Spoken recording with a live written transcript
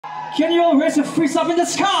Can you all raise your fists up in the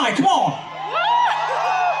sky? Come on!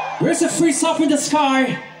 Raise your fists up in the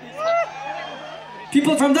sky.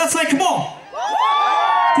 People from that side, come on!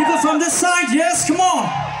 People from this side, yes, come on!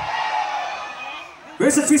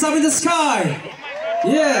 Raise your fists up in the sky.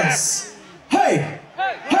 Yes. Hey!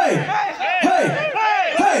 Hey! Hey! Hey!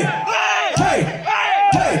 Hey! Hey!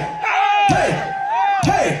 Hey! Hey!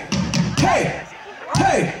 Hey!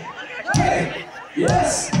 Hey! Hey!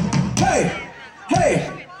 Yes! Hey!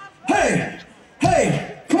 Hey! Hey!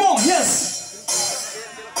 Hey! Come on, yes!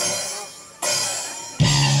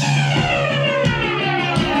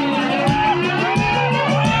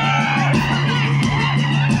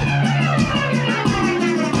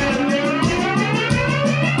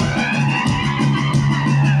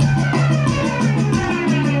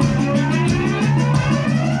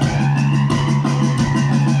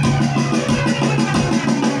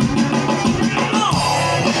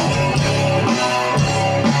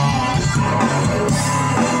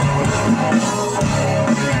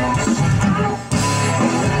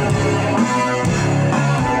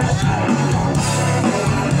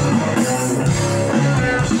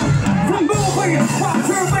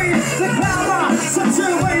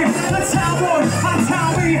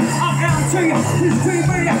 He's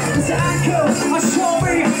dreaming, his ankle, I show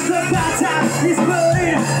me the bad time, he's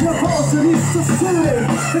burning, your person is sustaining,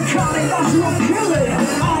 the cunning muscle of killing,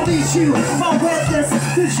 I'll need you, my witness,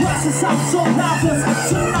 the dress is out so loudness,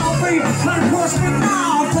 so now me, and push me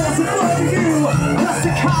now, cause it's for you, that's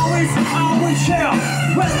the cowards, I will share,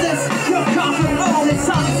 witness, your coffin, all the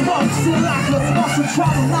time is wrong, still actless, what's the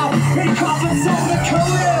trouble now, it coffins on the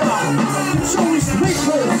career, the Jewish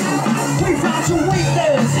people, we found your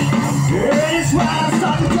weakness, it is right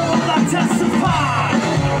outside the door that testify.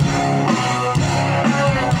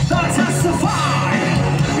 That testify.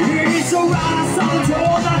 It's right outside the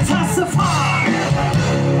door that testify.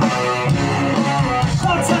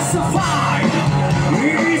 That testify.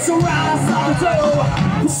 It's right outside the door.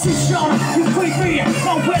 Position, you freak me,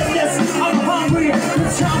 my witness, I'm hungry. The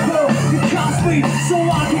temple, you cost me, so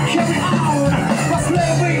I can carry on. My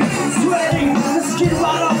slavery, sweating, the skin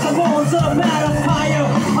right off the bones of a man of fire.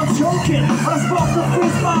 I'm joking, I spoke the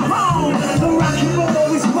fruit my home. The rocking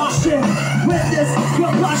ball is rushing. Witness,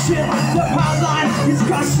 you're blushing. The power line is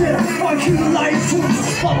gushing. I can light to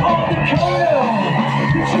spot on the corner.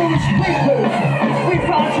 The Jewish people, we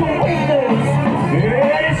found your weakness. It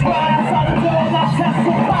is right outside the door that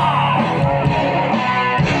testify.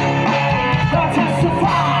 That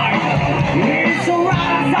testify. It's right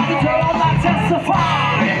outside the door that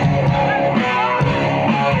testify.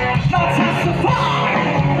 That testify.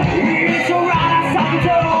 It's right outside the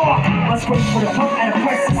door. Let's wait for the pump and the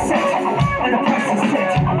price is set. And the price is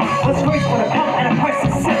set. Let's wait for the pump and the price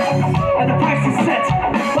is set. And the price is set.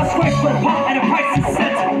 Let's wait for the pump and the price is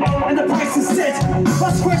set. And the price is set.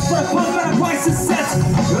 Let's wait for the pump and the price is set.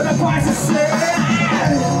 And the price is set.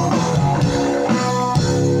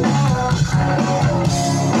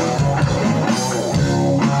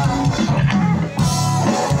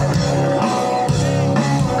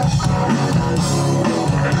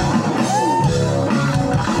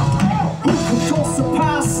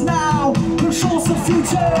 Controls the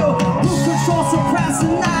future, who controls the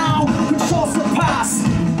present now, controls the past,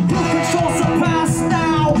 who controls the past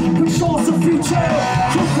now, controls the future,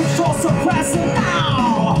 who controls the present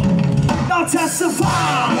now, now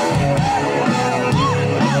testify,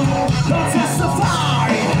 now testify,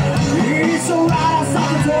 it's right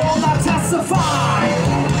outside the door, now testify,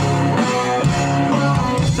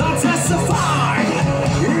 now testify,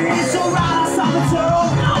 it's right outside the door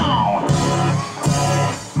now.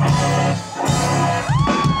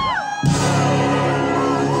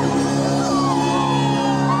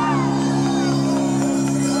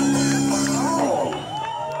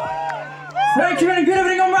 Thank you and good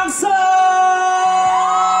evening, Umrangsho!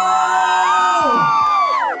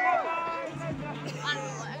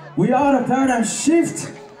 We are the Paradigm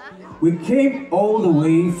Shift. We came all the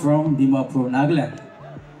way from Dimapur, Nagaland.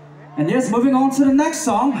 And yes, moving on to the next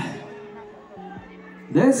song.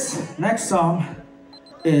 This next song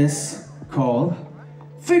is called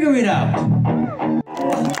Figure It Out.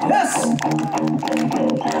 Yes!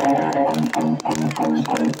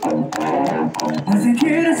 Nothing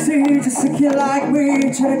here to see, just a kid like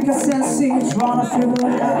me, check a sense, trying to figure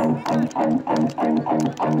it out.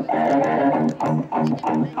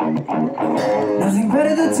 Nothing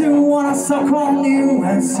better to do when I'm stuck on you,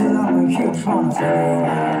 and still I'm here trying to figure it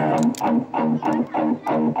out.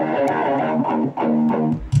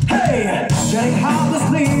 Hey, getting hard to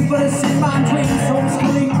sleep, but it's in my dreams, so it's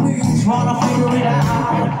killing me, trying to figure it out.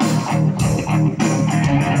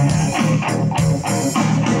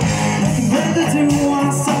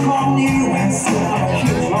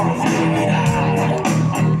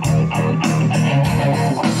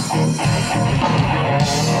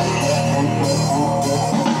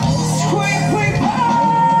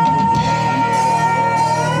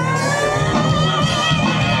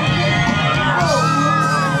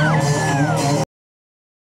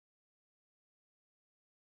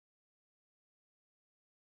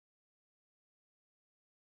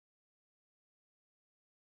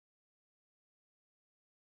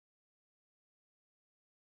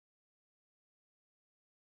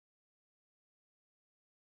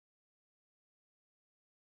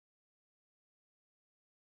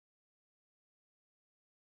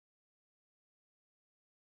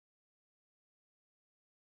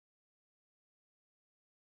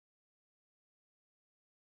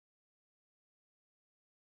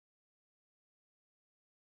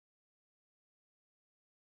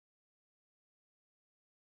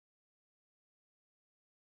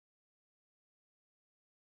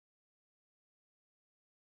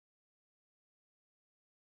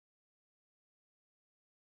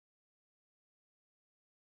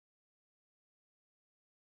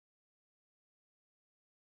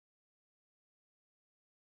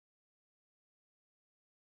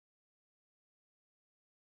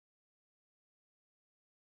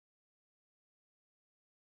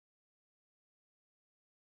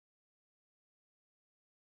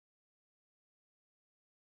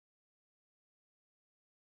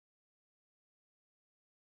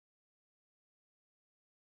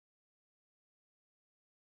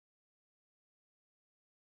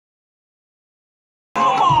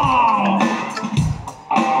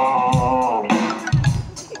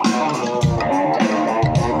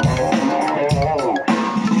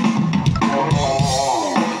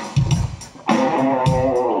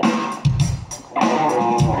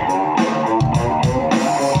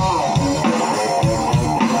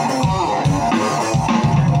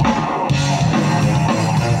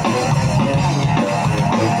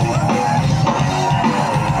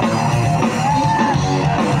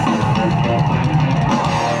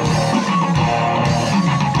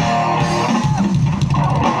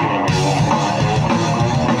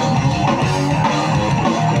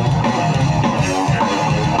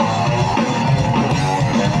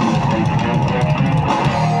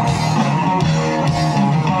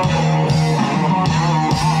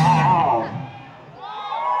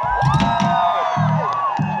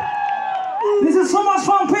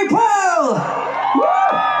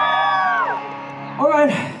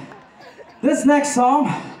 next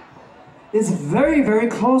song is very, very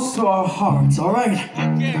close to our hearts, alright?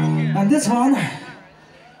 And this one,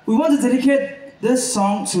 we want to dedicate this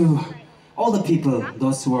song to all the people,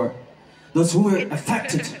 those who were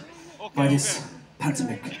affected by this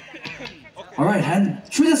pandemic. Alright, and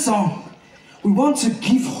through this song, we want to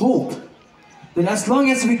give hope that as long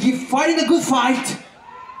as we keep fighting the good fight,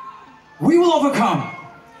 we will overcome.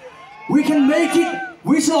 We can make it,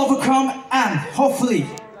 we shall overcome, and hopefully,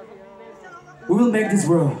 we will make this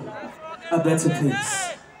world a better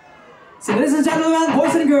place. So ladies and gentlemen,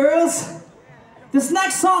 boys and girls, this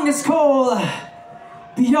next song is called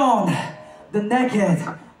Beyond the Naked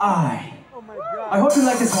Eye. I hope you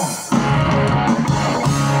like this one.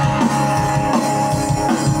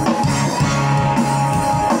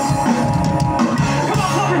 Come on,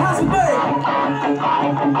 clap your hands with me!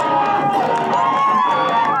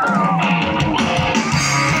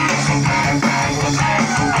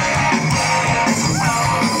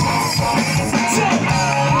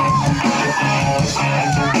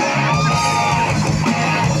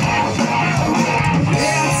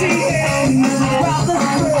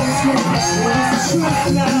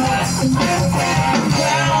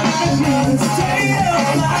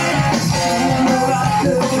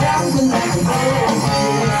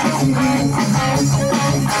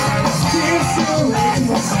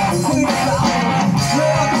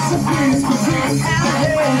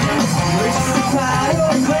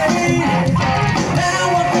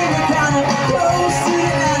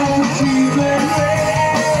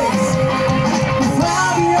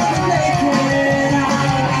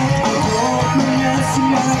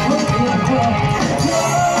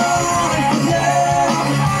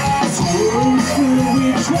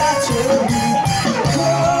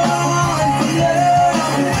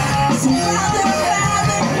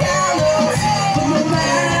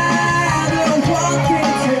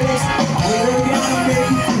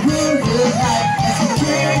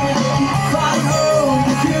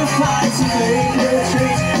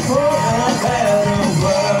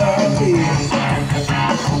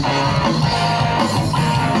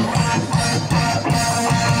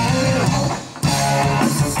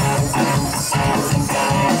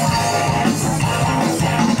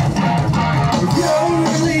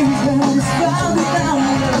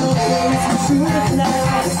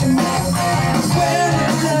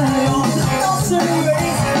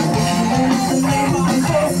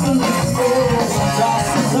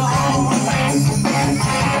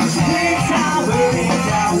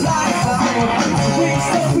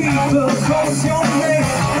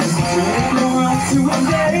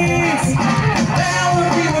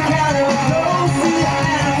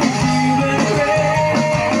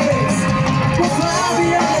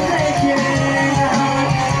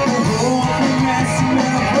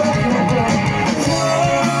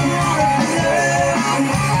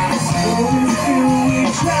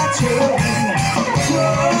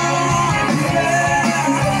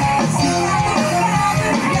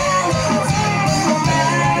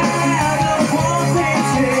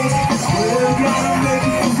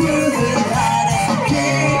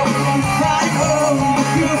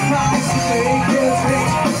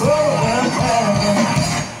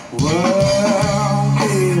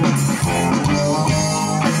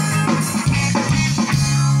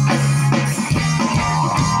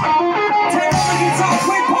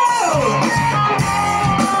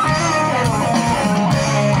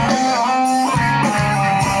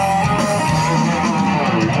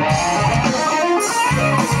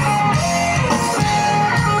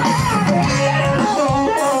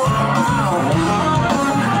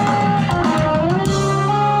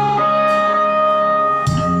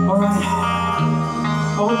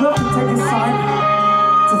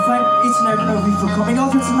 For coming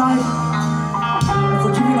over tonight and for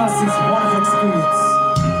giving us this wonderful experience.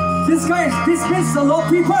 This means a lot,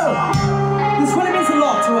 people. This really means a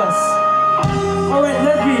lot to us. Alright,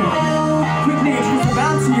 let me quickly introduce the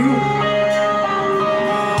band to you.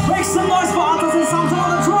 Make some noise for Antas and Samson on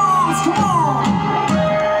the drums, come on!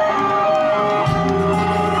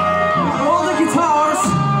 On the guitars,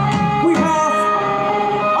 we have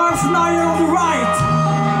Arsenal on the right.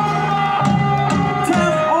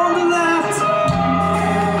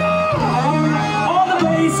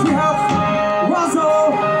 We have Razo,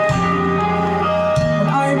 and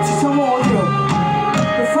I am Chichamodio,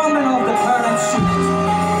 the frontman of the Paradigm Shift.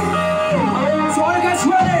 So are you guys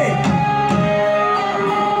ready?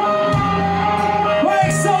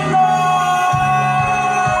 Make some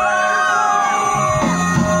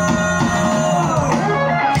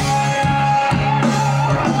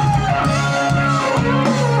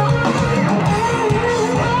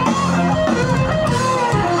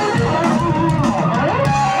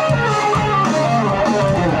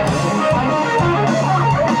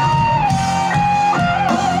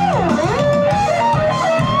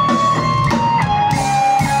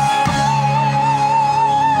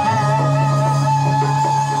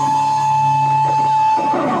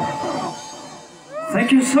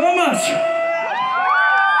Thank you so much.